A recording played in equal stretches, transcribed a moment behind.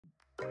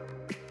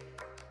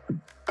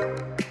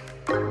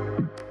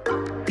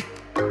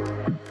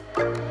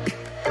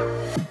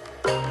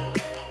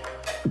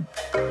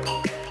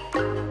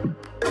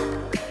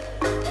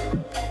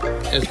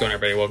How's it going,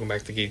 everybody? Welcome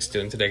back to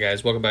Geeks-Stew, and today,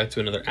 guys, welcome back to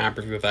another app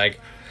review with Ike.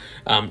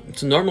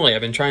 So normally I've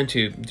been trying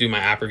to do my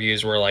app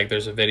reviews where like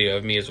there's a video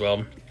of me as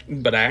well,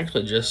 but I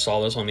actually just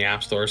saw this on the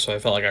App Store, so I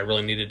felt like I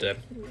really needed to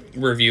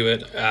review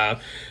it.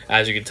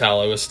 As you can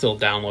tell, it was still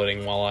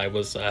downloading while I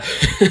was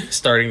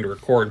starting to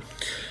record.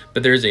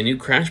 But there's a new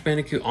Crash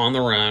Bandicoot on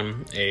the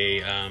run,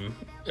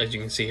 as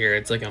you can see here,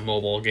 it's like a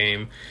mobile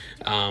game.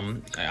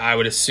 I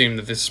would assume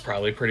that this is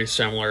probably pretty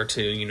similar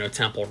to, you know,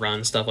 Temple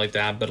Run, stuff like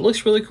that, but it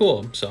looks really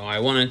cool. So I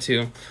wanted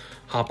to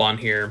hop on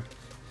here,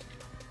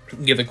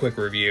 give a quick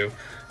review.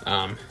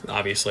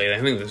 Obviously, I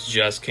think this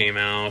just came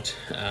out.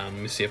 Let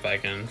me see if I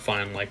can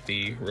find, like,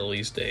 the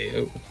release date.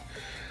 Oh.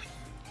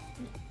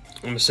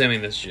 I'm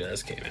assuming this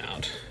just came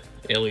out,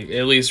 at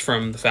least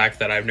from the fact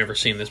that I've never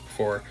seen this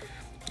before,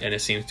 and it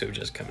seems to have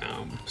just come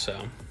out.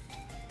 So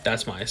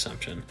that's my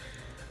assumption.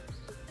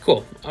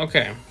 Cool.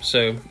 Okay,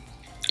 so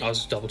I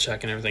was double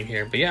checking everything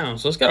here, but yeah,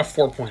 so it's got a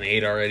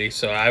 4.8 already.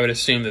 So I would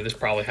assume that this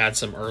probably had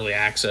some early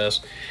access,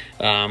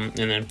 and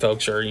then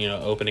folks are, you know,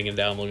 opening and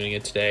downloading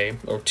it today,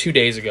 or 2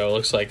 days ago. It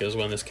looks like is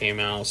when this came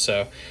out.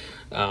 So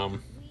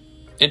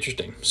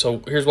interesting.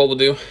 So here's what we'll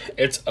do.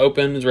 It's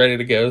open, it's ready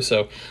to go.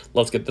 So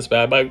let's get this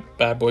bad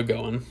boy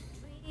going.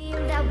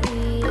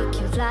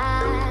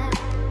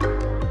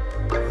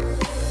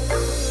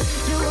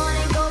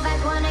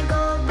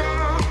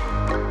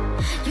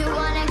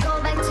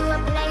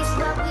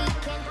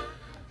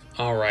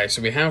 Alright,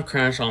 so we have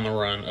Crash on the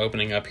Run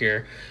opening up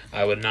here.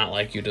 I would not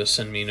like you to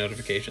send me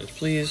notifications,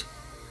 please.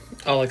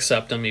 I'll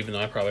accept them, even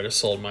though I probably just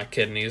sold my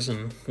kidneys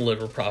and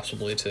liver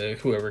possibly to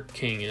whoever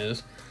King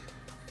is.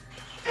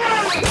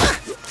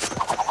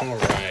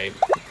 Alright.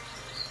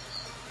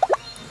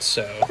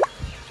 So.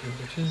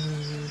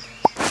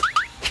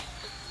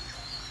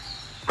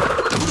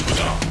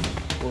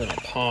 We're going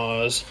to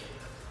pause.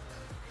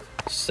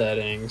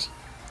 Settings.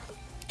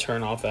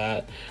 Turn off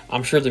that.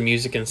 I'm sure the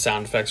music and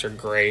sound effects are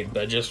great,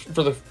 but just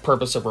for the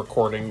purpose of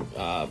recording,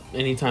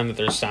 anytime that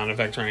there's sound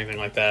effects or anything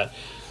like that,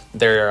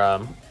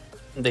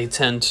 they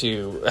tend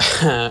to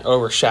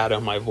overshadow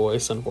my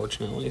voice,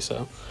 unfortunately.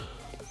 So,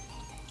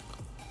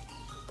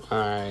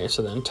 alright,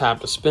 so then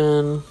tap to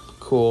spin,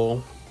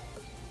 cool,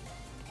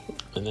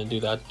 and then do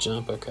that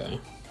jump, okay,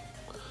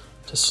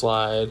 to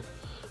slide,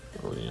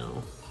 or, you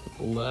know,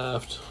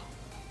 left,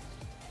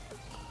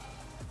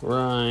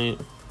 right.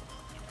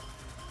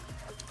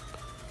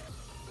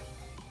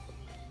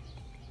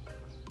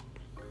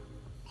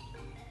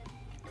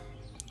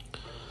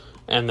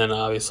 And then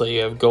obviously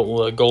you have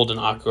golden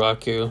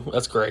Aku.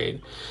 That's great.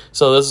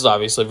 So this is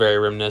obviously very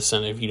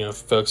reminiscent. If, you know,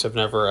 folks have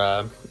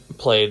never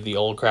played the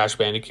old Crash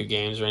Bandicoot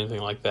games or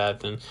anything like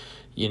that, then,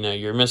 you know,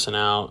 you're missing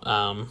out.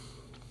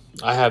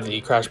 I have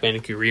the Crash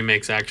Bandicoot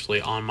remakes actually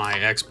on my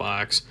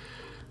Xbox,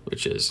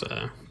 which is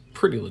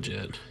pretty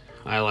legit.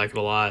 I like it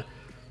a lot.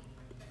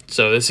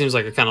 So this seems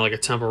like a kind of like a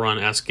Temple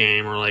Run-esque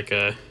game, or like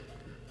a...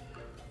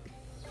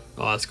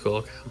 Oh, that's cool.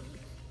 Okay.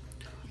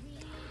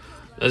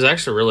 It's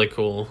actually really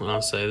cool,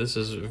 I'll say. This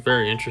is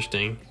very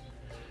interesting.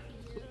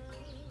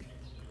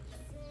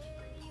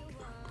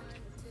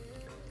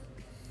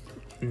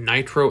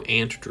 Nitro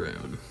Ant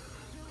Drone.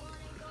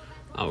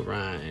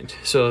 Alright.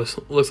 So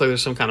it looks like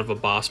there's some kind of a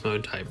boss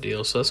mode type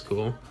deal, so that's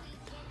cool.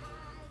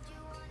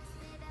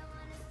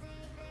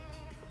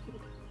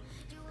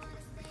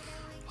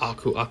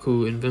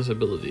 Aku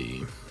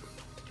invincibility.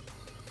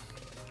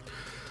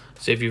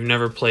 So if you've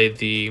never played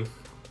the...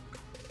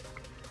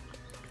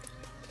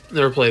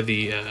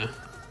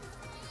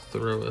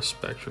 throw a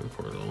spectrum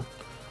portal.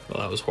 Well,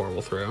 that was a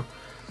horrible throw.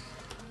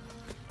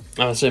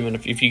 I'm assuming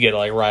if you get it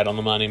like right on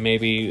the money,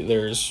 maybe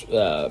there's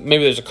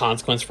a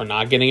consequence for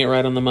not getting it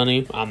right on the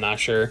money. I'm not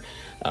sure.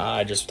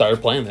 I just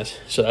started playing this,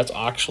 so that's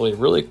actually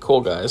really cool,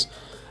 guys.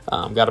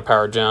 Got a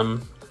power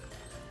gem.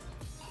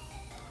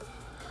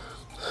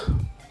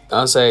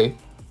 I'll say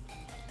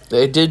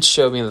it did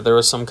show me that there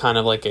was some kind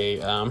of like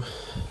a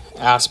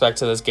aspect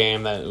to this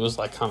game that was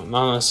like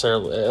not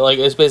necessarily like,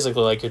 it's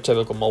basically like your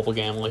typical mobile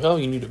game, like, oh,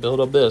 you need to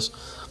build up this,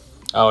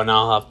 oh, and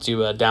I'll have to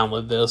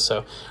download this.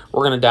 So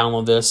we're gonna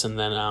download this, and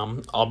then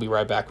I'll be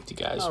right back with you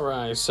guys. All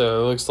right,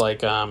 so it looks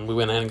like we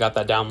went ahead and got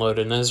that downloaded,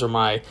 and these are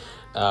my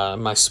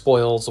my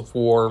spoils of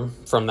war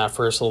from that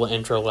first little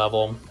intro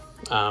level.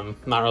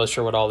 Not really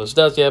sure what all this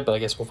does yet, but I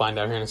guess we'll find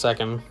out here in a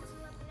second.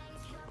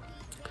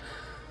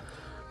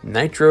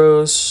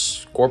 Nitro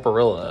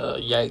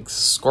Scorporilla.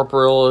 Yikes.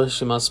 Scorporilla,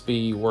 she must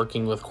be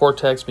working with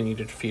Cortex. We need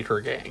to defeat her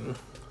gang.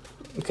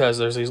 Because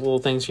there's these little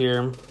things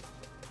here.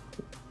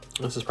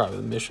 This is probably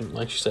the mission,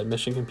 like she said,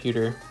 mission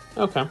computer.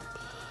 Okay.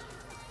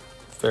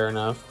 Fair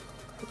enough.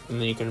 And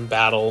then you can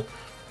battle.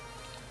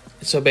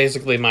 So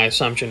basically my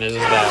assumption is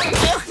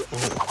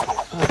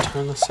that... Oh,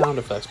 turn the sound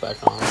effects back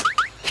on.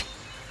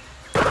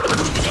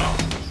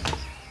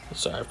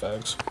 Sorry,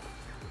 folks.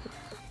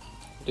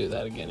 Do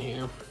that again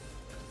here.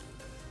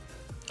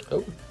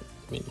 Oh,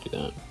 I mean to do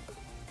that.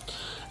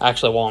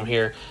 Actually, while I'm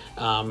here,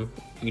 you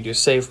can do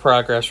save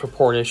progress,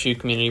 report issue,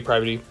 community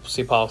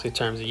privacy policy,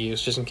 terms of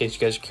use, just in case you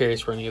guys are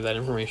curious where any of that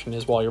information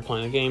is while you're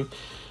playing the game.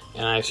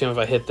 And I assume if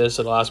I hit this,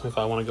 it'll ask me if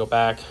I want to go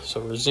back. So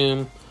resume,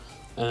 and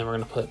then we're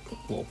going to put a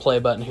little play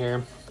button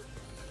here,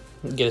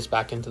 get us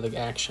back into the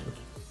action.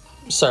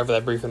 Sorry for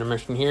that brief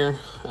intermission here.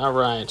 All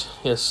right,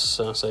 yes,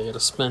 so I got to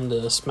spin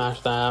to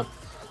smash that.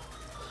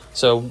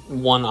 So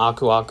one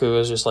Aku Aku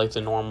is just like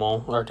the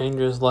normal. Are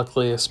dangerous,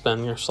 luckily a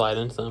spin or slide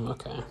into them.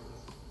 Okay.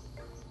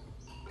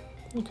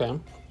 Okay.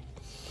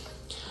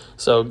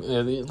 So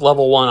the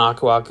level 1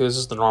 Aku Aku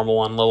is the normal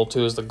one. Level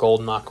 2 is the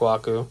golden Aku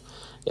Aku.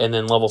 And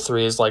then level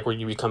 3 is like where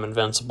you become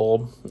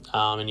invincible,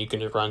 and you can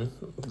just run.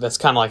 That's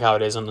kind of like how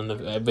it is in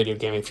the video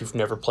game if you've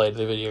never played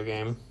the video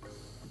game.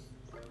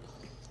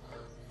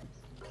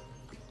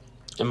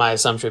 And my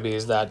assumption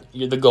is that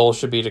the goal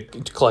should be to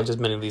collect as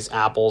many of these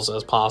apples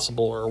as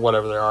possible, or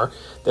whatever they are.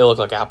 They look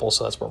like apples,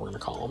 so that's what we're going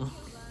to call them.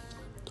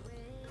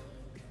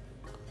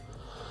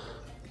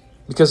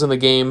 Because in the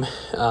game,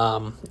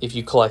 if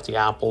you collect the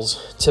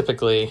apples,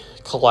 typically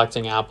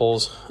collecting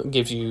apples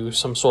gives you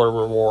some sort of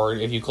reward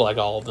if you collect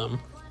all of them.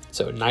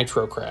 So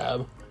Nitro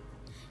Crab.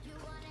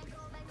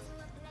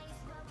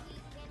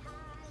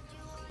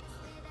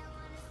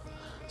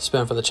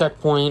 Spin for the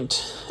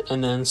checkpoint,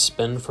 and then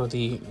spin for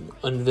the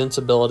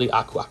invincibility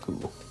Aku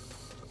Aku.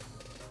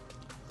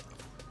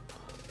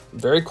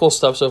 Very cool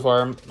stuff so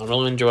far. I'm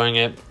really enjoying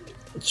it.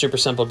 Super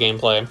simple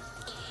gameplay.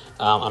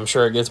 I'm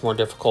sure it gets more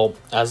difficult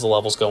as the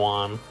levels go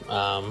on.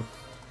 God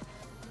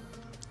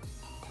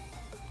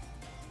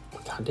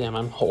damn,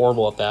 I'm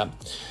horrible at that.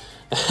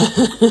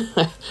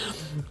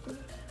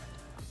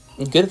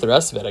 I'm good at the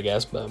rest of it, I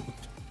guess, but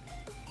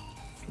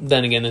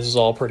then again, this is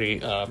all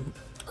pretty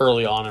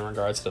early on in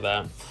regards to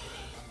that.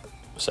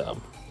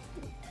 So,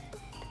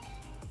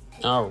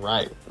 all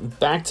right,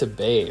 back to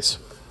base.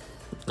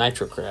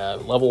 Nitro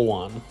Crab, level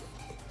 1.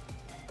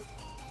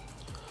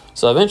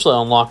 So eventually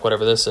I'll unlock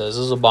whatever this is.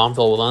 This is a bomb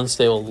filled with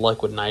unstable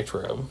liquid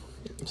nitro.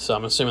 So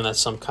I'm assuming that's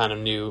some kind of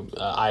new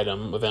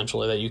item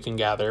eventually that you can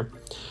gather.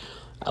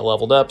 I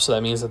leveled up, so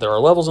that means that there are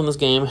levels in this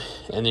game,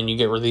 and then you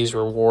get these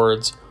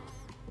rewards.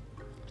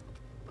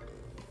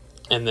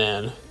 And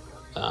then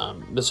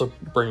this will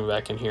bring me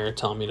back in here,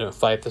 telling me to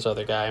fight this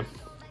other guy.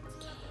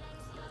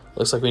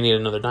 Looks like we need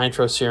another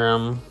nitro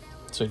serum,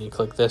 so we need to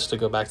click this to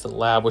go back to the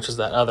lab, which is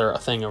that other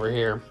thing over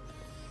here.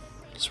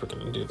 So we're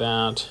going to do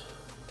that.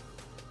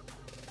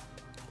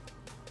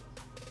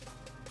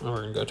 And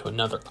we're going to go to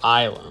another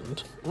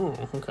island.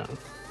 Oh, okay.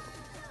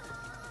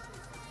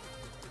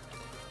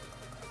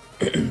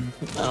 I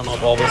don't know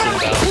what all this is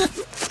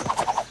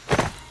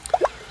about.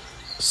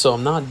 So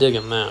I'm not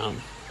digging that.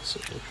 Let's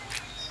see.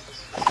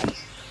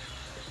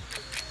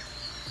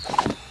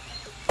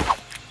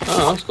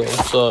 Oh, that's cool.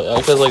 So,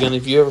 because like, and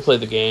if you ever play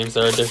the games,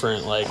 there are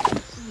different, like,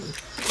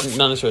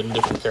 not necessarily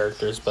different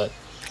characters, but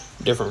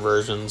different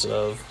versions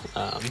of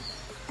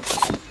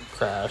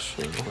Crash.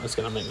 You know, it's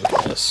gonna make me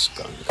play a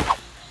skunk.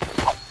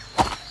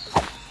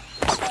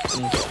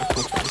 Okay.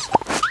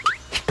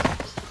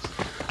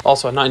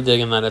 Also, I'm not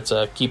digging that it's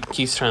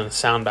keeps turning the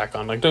sound back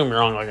on. Like, don't get me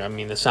wrong. Like, I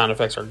mean, the sound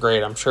effects are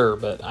great, I'm sure,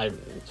 but I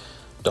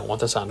don't want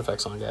the sound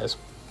effects on, guys.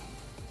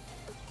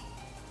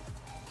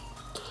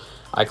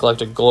 I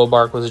collected glow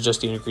bark, was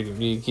just the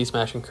ingredient. You keep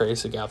smashing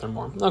crates to gather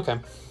more. Okay.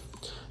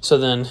 So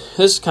then,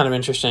 this is kind of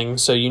interesting.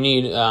 So you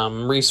need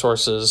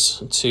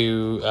resources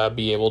to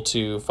be able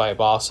to fight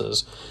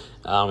bosses.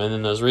 And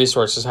then those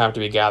resources have to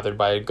be gathered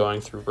by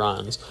going through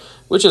runs,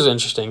 which is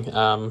interesting.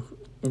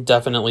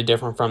 Definitely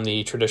different from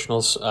the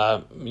traditional,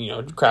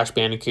 Crash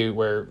Bandicoot,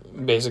 where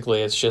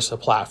basically it's just a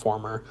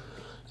platformer.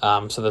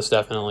 So this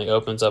definitely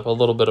opens up a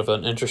little bit of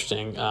an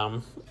interesting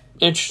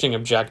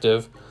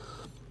objective.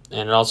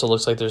 And it also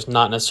looks like there's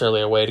not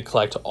necessarily a way to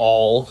collect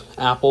all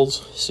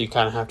apples, so you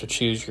kind of have to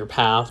choose your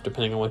path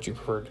depending on what you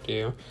prefer to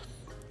do,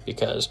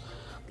 because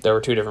there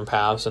were two different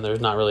paths, and there's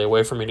not really a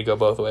way for me to go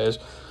both ways.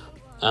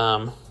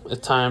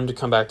 It's time to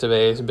come back to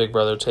base. Big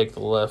brother, take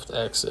the left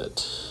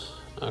exit.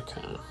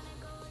 Okay.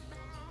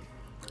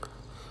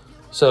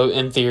 So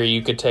in theory,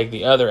 you could take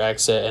the other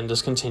exit and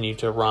just continue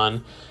to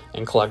run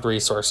and collect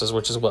resources,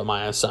 which is what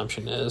my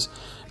assumption is.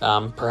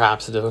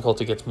 Perhaps the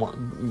difficulty gets more,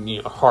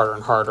 harder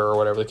and harder, or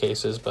whatever the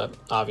case is. But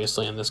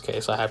obviously, in this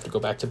case, I have to go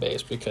back to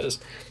base because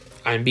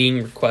I'm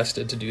being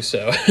requested to do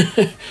so.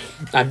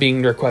 I'm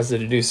being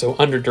requested to do so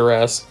under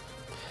duress.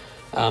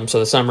 So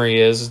the summary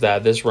is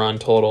that this run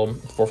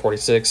totaled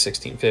 446,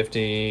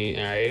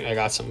 1650. I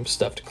got some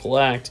stuff to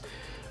collect.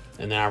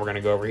 And now we're going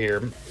to go over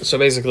here. So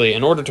basically,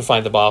 in order to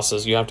fight the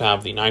bosses, you have to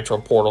have the Nitro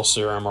Portal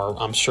Serum, or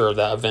I'm sure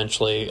that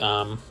eventually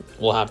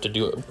we'll have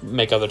to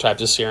make other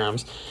types of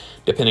serums,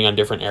 depending on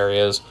different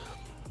areas.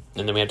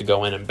 And then we have to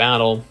go in and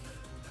battle.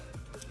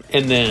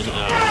 And then,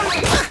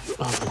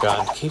 oh my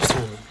god, it keeps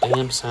turning the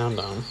damn sound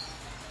on.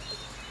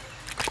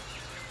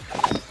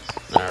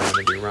 Alright, we're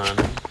going to do run.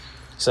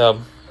 So,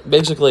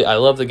 basically, I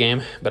love the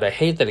game, but I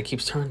hate that it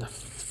keeps turning the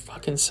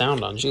fucking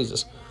sound on.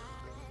 Jesus.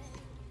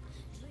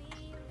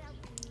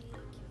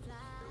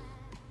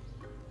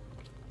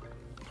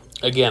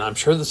 Again, I'm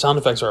sure the sound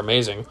effects are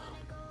amazing.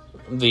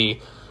 The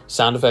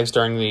sound effects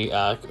during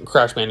the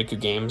Crash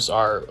Bandicoot games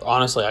are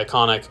honestly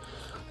iconic.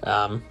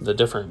 The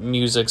different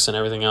musics and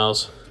everything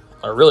else.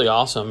 are really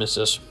awesome. It's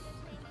just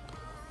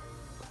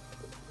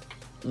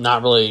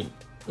not really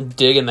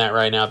digging that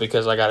right now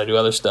because I got to do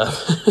other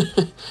stuff.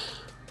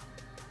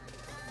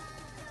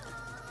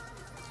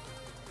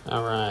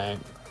 All right.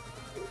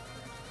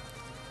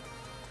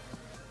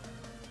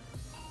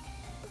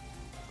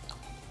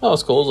 Oh,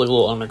 it's cool. It's like a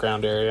little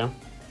underground area.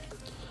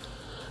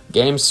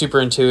 Game's super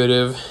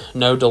intuitive.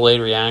 No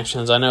delayed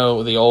reactions. I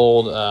know the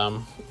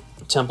old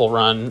Temple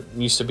Run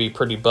used to be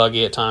pretty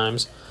buggy at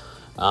times.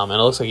 And it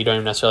looks like you don't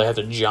even necessarily have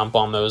to jump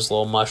on those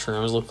little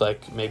mushrooms. It looks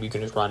like maybe you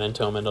can just run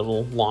into them and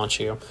it'll launch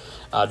you.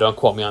 Don't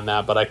quote me on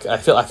that, but I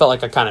felt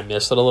like I kind of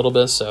missed it a little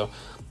bit, so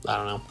I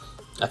don't know.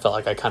 I felt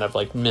like I kind of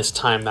like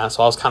mistimed that,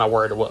 so I was kind of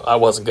worried I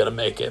wasn't going to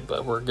make it,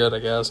 but we're good, I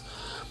guess.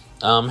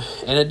 And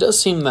it does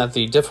seem that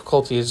the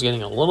difficulty is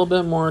getting a little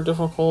bit more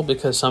difficult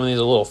because some of these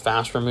are a little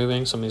faster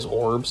moving, some of these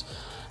orbs.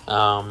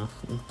 But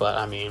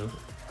I mean,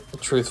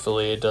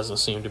 truthfully, it doesn't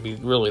seem to be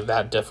really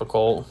that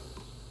difficult.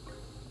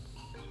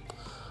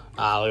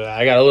 Look at that.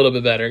 I got a little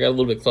bit better. I got a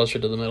little bit closer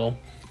to the middle.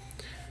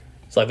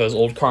 It's like those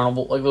old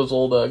carnival, like those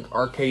old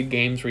arcade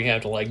games where you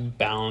have to like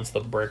balance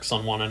the bricks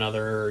on one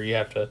another, or you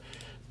have to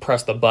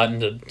press the button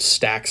to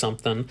stack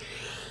something.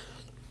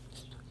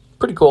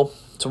 Pretty cool.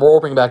 So we're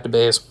warping back to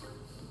base.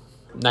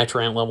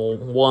 Nitrant level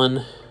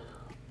 1,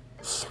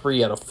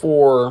 3 out of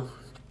 4.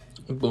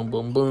 Boom,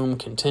 boom, boom.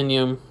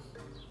 Continue.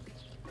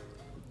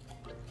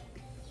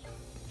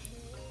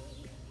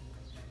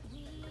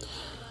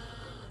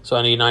 So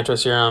I need Nitro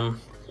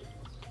Serum,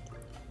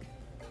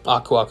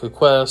 Aku Aku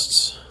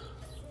quests.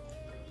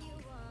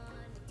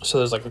 So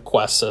there's like a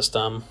quest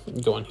system.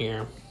 Go in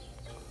here.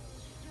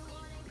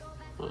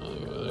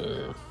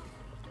 And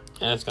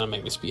it's going to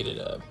make me speed it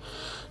up.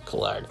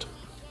 Collect.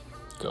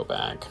 Go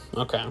back.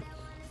 Okay.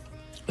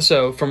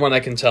 So from what I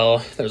can tell,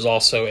 there's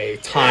also a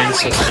time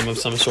system of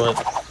some sort.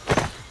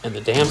 And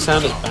the damn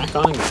sound is back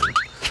on again.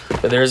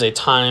 But there's a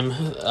time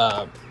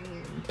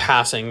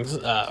passing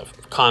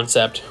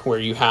concept where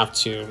you have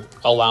to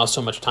allow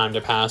so much time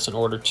to pass in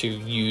order to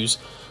use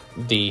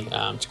the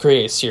to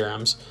create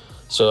serums.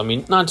 So I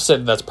mean, not to say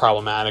that that's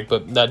problematic,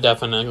 but that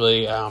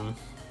definitely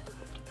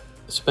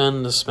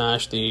spin to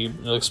smash the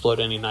explode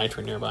any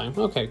nitro nearby.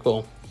 Okay,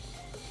 cool.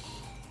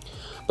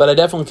 But I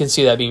definitely can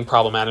see that being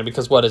problematic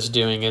because what it's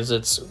doing is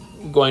it's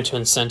going to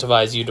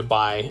incentivize you to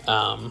buy.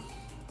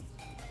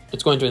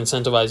 It's going to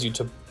incentivize you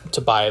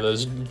to buy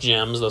those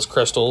gems, those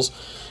crystals,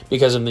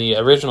 because in the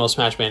original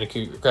Crash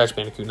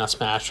Bandicoot, not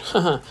Smash,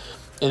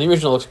 in the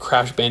original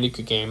Crash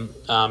Bandicoot game,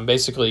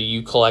 basically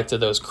you collected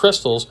those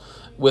crystals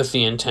with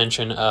the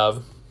intention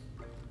of,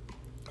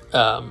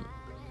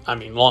 I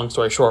mean, long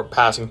story short,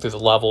 passing through the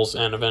levels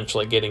and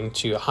eventually getting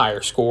to a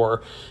higher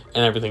score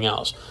and everything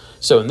else.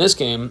 So in this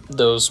game,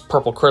 those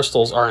purple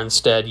crystals are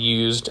instead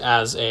used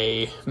as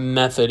a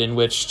method in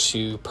which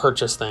to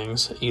purchase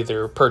things,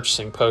 either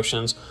purchasing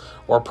potions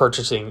or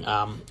purchasing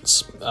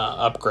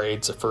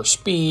upgrades for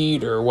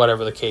speed or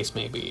whatever the case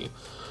may be.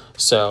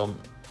 So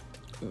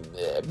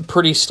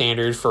pretty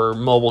standard for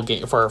mobile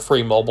game, for a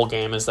free mobile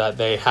game, is that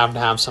they have to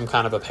have some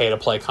kind of a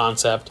pay-to-play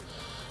concept.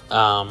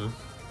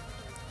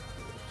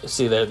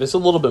 See, there's a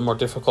little bit more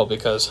difficult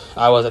because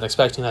I wasn't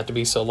expecting that to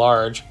be so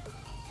large.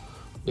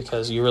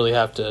 Because you really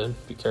have to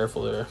be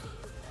careful there.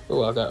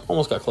 Oh,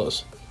 almost got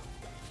close.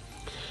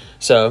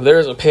 So there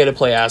is a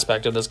pay-to-play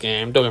aspect of this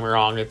game. Don't get me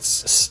wrong; it's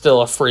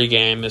still a free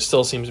game. It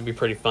still seems to be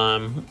pretty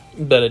fun,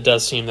 but it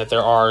does seem that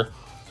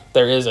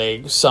there is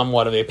a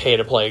somewhat of a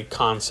pay-to-play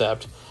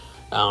concept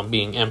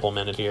being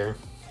implemented here.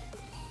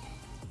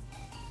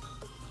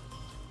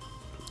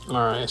 All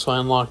right, so I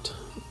unlocked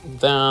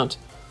that,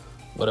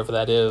 whatever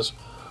that is.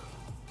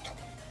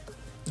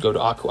 Go to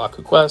Aku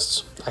Aku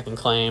quests. I can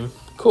claim.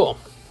 Cool.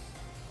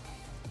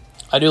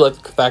 I do like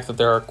the fact that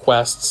there are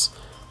quests,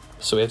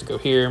 so we have to go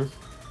here,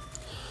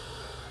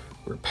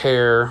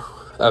 repair.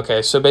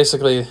 Okay, so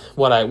basically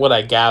what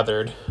I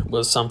gathered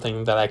was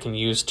something that I can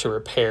use to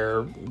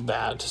repair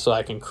that, so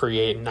I can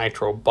create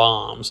nitro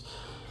bombs,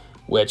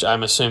 which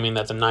I'm assuming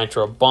that the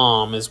nitro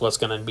bomb is what's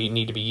going to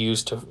need to be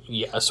used to,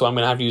 yeah, so I'm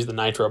going to have to use the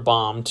nitro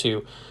bomb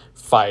to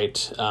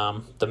fight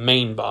the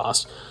main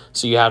boss.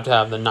 So you have to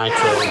have the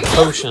nitro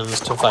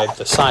potions to fight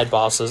the side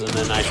bosses and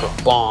the nitro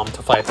bomb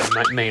to fight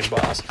the main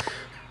boss.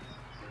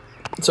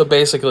 So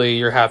basically,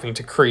 you're having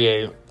to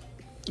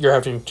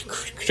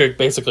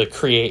basically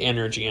create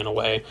energy in a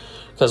way,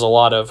 because a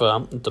lot of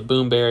the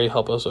boomberry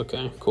help us.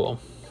 Okay, cool.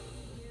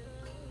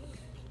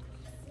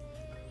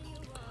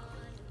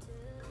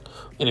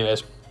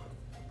 Anyways,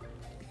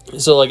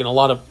 so like in a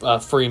lot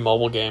of free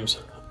mobile games,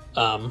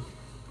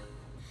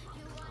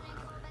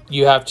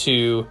 you have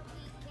to,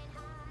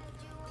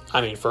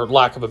 I mean, for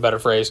lack of a better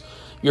phrase,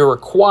 you're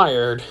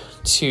required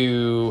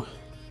to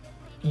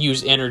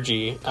use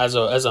energy as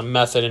a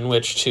method in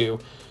which to,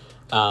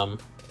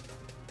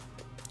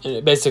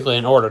 basically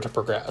in order to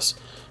progress.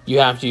 You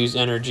have to use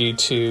energy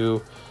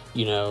to,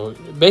 you know,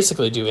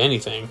 basically do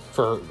anything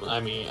for,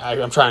 I mean,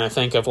 I'm trying to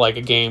think of like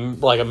a game,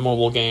 like a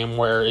mobile game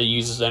where it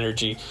uses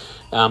energy.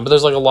 But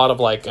there's like a lot of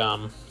like, there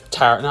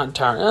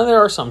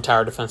are some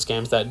tower defense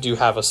games that do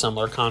have a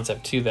similar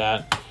concept to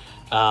that.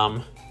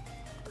 But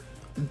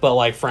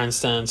like, for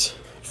instance,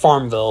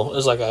 Farmville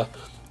is like a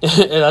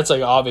that's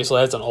like,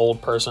 obviously that's an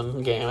old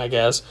person game, I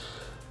guess.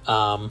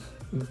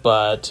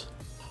 But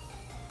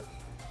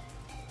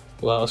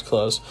well, it's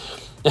close.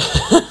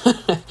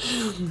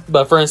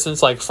 But for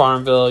instance, like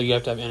Farmville, you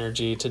have to have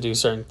energy to do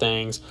certain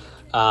things.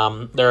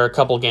 There are a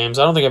couple games.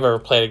 I don't think I've ever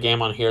played a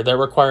game on here that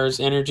requires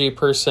energy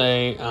per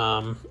se.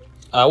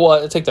 Well,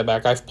 I take that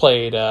back. I've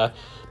played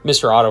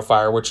Mr.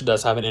 Autofire, which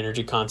does have an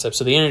energy concept.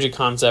 So the energy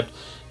concept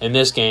in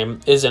this game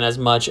isn't as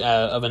much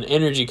of an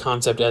energy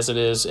concept as it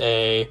is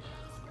a,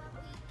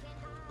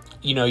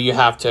 you know, you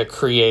have to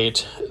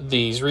create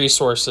these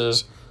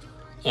resources,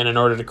 and in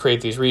order to create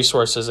these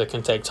resources, it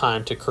can take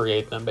time to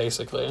create them,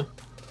 basically.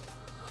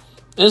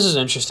 This is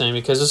interesting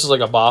because this is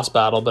like a boss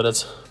battle, but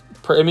it's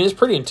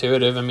pretty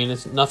intuitive. I mean,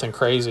 it's nothing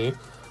crazy.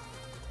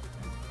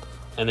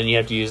 And then you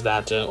have to use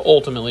that to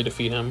ultimately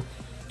defeat him.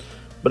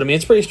 But I mean,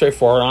 it's pretty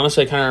straightforward.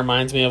 Honestly, it kind of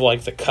reminds me of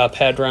like the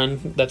Cuphead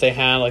run that they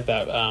had, like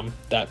that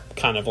that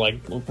kind of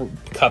like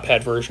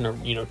Cuphead version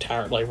of, you know,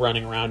 like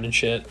running around and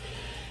shit.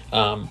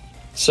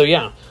 So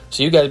yeah,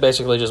 so you guys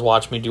basically just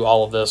watch me do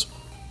all of this,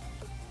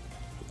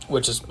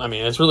 which is, I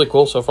mean, it's really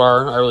cool so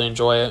far. I really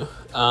enjoy it.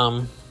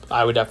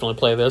 I would definitely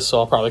play this, so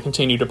I'll probably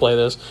continue to play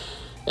this.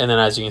 And then,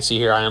 as you can see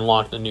here, I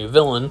unlocked a new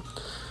villain.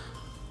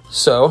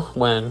 So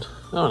when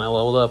I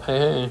leveled up,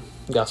 hey,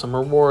 got some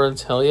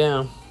rewards. Hell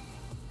yeah.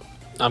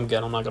 I'm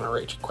good. I'm not gonna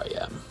rage it quite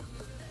yet.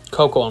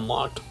 Coco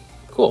unlocked.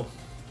 Cool.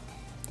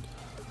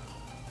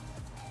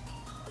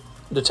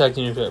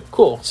 Detecting new.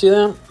 Cool. See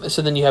that?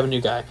 So then you have a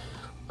new guy.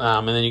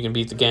 And then you can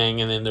beat the gang,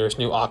 and then there's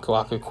new Aku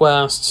Aku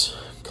quests.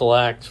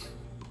 Collect.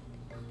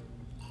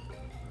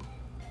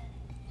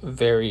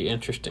 Very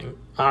interesting.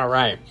 All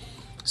right.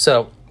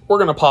 So we're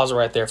going to pause it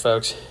right there,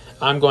 folks.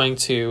 I'm going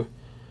to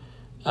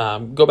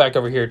go back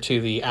over here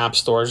to the App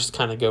Store, just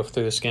kind of go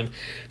through the skin.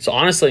 So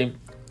honestly,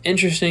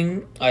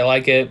 interesting. I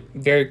like it.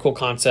 Very cool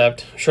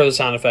concept. Sure, the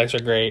sound effects are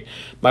great.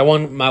 My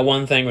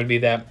one thing would be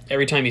that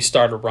every time you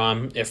start a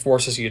run, it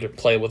forces you to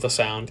play with the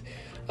sound.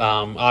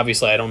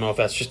 Obviously, I don't know if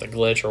that's just a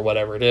glitch or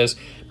whatever it is,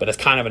 but it's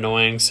kind of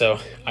annoying, so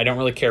I don't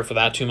really care for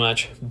that too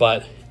much.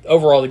 But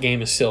overall, the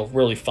game is still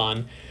really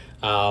fun.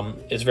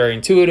 It's very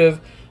intuitive.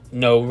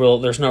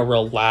 There's no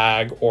real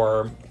lag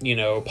or, you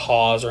know,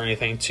 pause or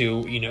anything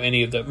to, you know,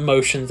 any of the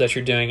motions that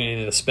you're doing,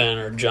 any of the spin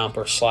or jump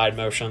or slide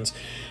motions.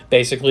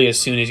 Basically, as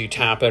soon as you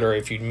tap it or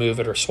if you move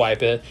it or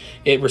swipe it,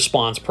 it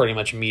responds pretty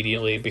much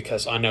immediately,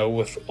 because I know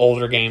with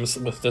older games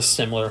with this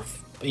similar,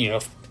 you know,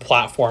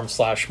 platform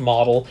 /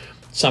 model,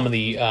 some of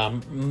the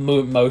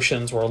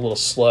motions were a little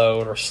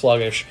slow or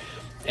sluggish,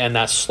 and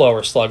that slow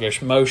or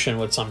sluggish motion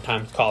would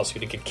sometimes cause you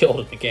to get killed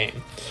in the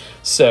game.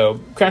 So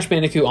Crash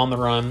Bandicoot on the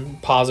Run,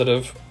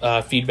 positive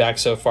feedback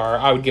so far.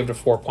 I would give it a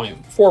 4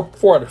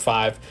 out of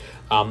 5.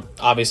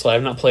 Obviously,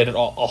 I've not played it a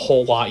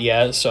whole lot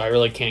yet, so I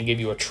really can't give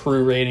you a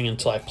true rating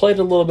until I played it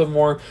a little bit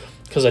more,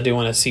 because I do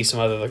want to see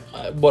some other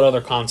what other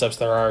concepts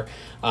there are.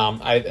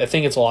 I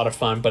think it's a lot of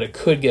fun, but it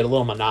could get a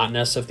little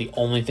monotonous if the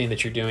only thing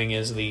that you're doing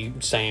is the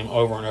same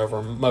over and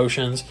over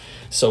motions.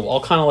 So I'll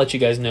kind of let you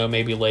guys know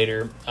maybe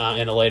later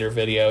in a later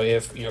video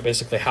if, you know,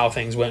 basically how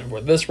things went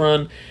with this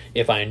run,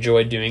 if I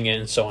enjoyed doing it,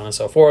 and so on and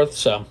so forth.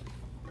 So,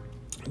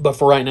 but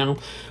for right now,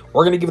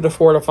 we're gonna give it a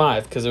 4 out of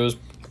 5 because it was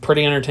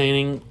pretty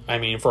entertaining. I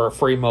mean, for a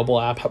free mobile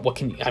app,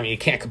 you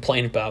can't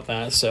complain about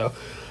that. So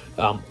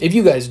if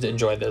you guys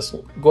enjoyed this,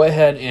 go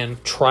ahead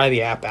and try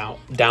the app out,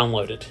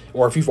 download it,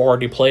 or if you've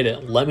already played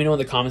it, let me know in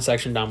the comment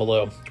section down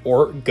below,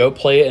 or go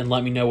play it and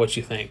let me know what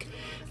you think.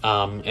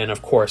 And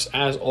of course,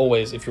 as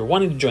always, if you're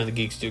wanting to join the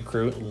Geek-Stew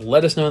crew,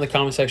 let us know in the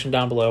comment section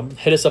down below.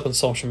 Hit us up on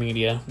social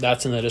media.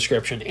 That's in the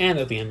description and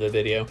at the end of the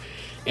video.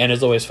 And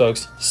as always,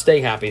 folks, stay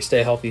happy,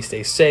 stay healthy,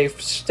 stay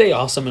safe, stay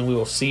awesome, and we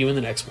will see you in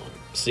the next one.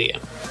 See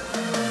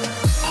ya.